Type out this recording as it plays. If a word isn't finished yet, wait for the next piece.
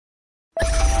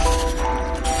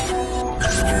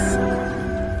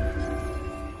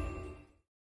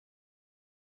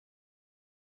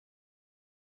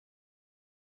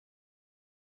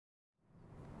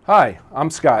Hi,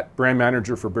 I'm Scott, brand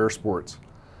manager for Bear Sports.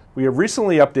 We have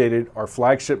recently updated our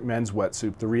flagship men's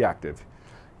wetsuit, the Reactive.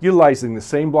 Utilizing the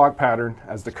same block pattern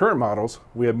as the current models,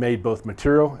 we have made both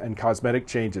material and cosmetic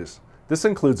changes. This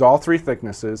includes all three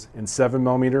thicknesses in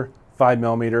 7mm,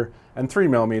 5mm, and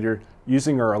 3mm,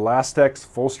 using our Elastex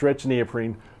full stretch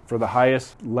neoprene for the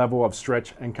highest level of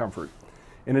stretch and comfort.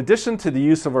 In addition to the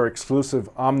use of our exclusive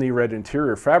OMNIRED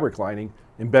interior fabric lining,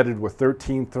 embedded with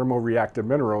 13 thermoreactive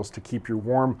minerals to keep you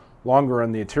warm longer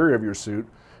on the interior of your suit,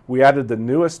 we added the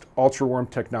newest ultra-warm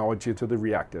technology to the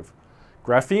Reactive.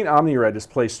 Graphene OMNIRED is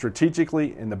placed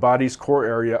strategically in the body's core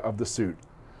area of the suit.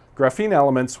 Graphene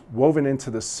elements woven into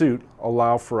the suit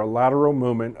allow for a lateral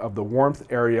movement of the warmth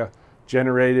area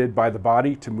generated by the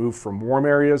body to move from warm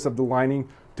areas of the lining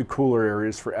to cooler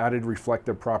areas for added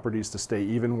reflective properties to stay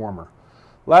even warmer.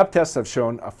 Lab tests have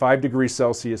shown a 5 degrees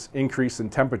Celsius increase in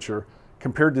temperature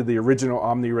compared to the original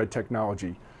OMNIRED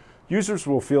technology. Users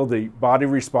will feel the body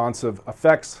responsive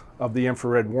effects of the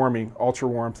infrared warming, ultra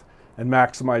warmth, and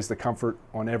maximize the comfort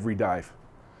on every dive.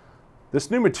 This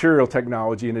new material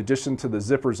technology, in addition to the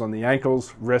zippers on the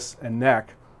ankles, wrists, and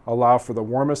neck, allow for the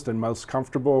warmest and most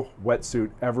comfortable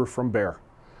wetsuit ever from Bear.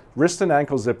 Wrist and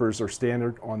ankle zippers are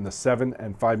standard on the 7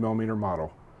 and 5mm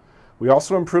model. We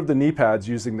also improved the knee pads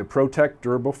using the ProTech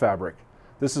durable fabric.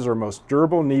 This is our most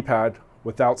durable knee pad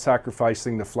without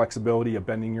sacrificing the flexibility of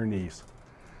bending your knees.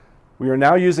 We are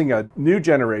now using a new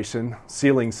generation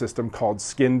sealing system called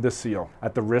Skin to Seal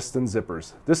at the wrist and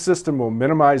zippers. This system will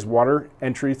minimize water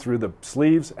entry through the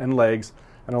sleeves and legs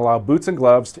and allow boots and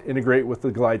gloves to integrate with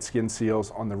the glide skin seals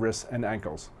on the wrists and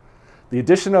ankles. The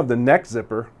addition of the neck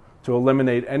zipper to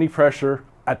eliminate any pressure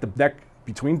at the neck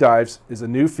between dives is a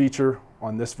new feature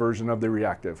on this version of the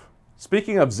Reactive.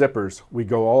 Speaking of zippers, we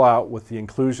go all out with the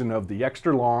inclusion of the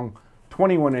extra long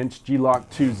 21-inch G-Lock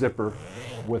 2 zipper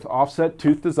with offset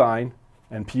tooth design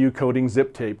and PU coating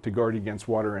zip tape to guard against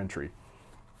water entry.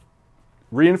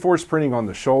 Reinforced printing on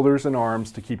the shoulders and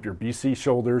arms to keep your BC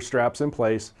shoulder straps in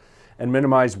place and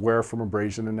minimize wear from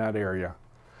abrasion in that area.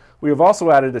 We have also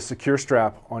added a secure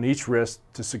strap on each wrist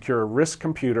to secure a wrist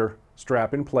computer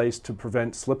strap in place to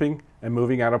prevent slipping and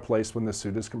moving out of place when the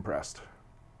suit is compressed.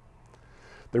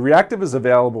 The Reactive is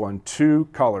available in two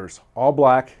colors, all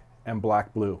black and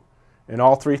black blue, in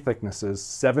all three thicknesses,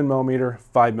 7mm,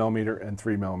 5mm, and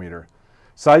 3mm.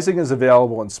 Sizing is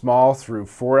available in small through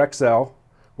 4XL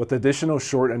with additional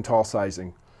short and tall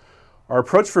sizing. Our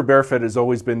approach for BearFit has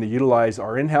always been to utilize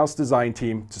our in-house design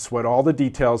team to sweat all the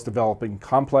details, developing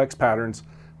complex patterns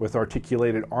with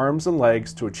articulated arms and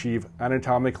legs to achieve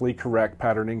anatomically correct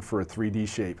patterning for a 3D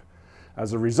shape.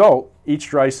 As a result, each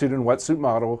dry suit and wetsuit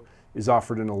model is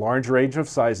offered in a large range of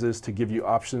sizes to give you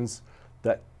options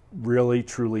that really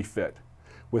truly fit.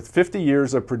 With 50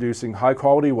 years of producing high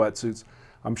quality wetsuits,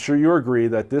 I'm sure you agree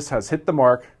that this has hit the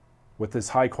mark with this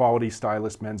high quality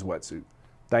stylish men's wetsuit.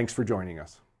 Thanks for joining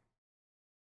us.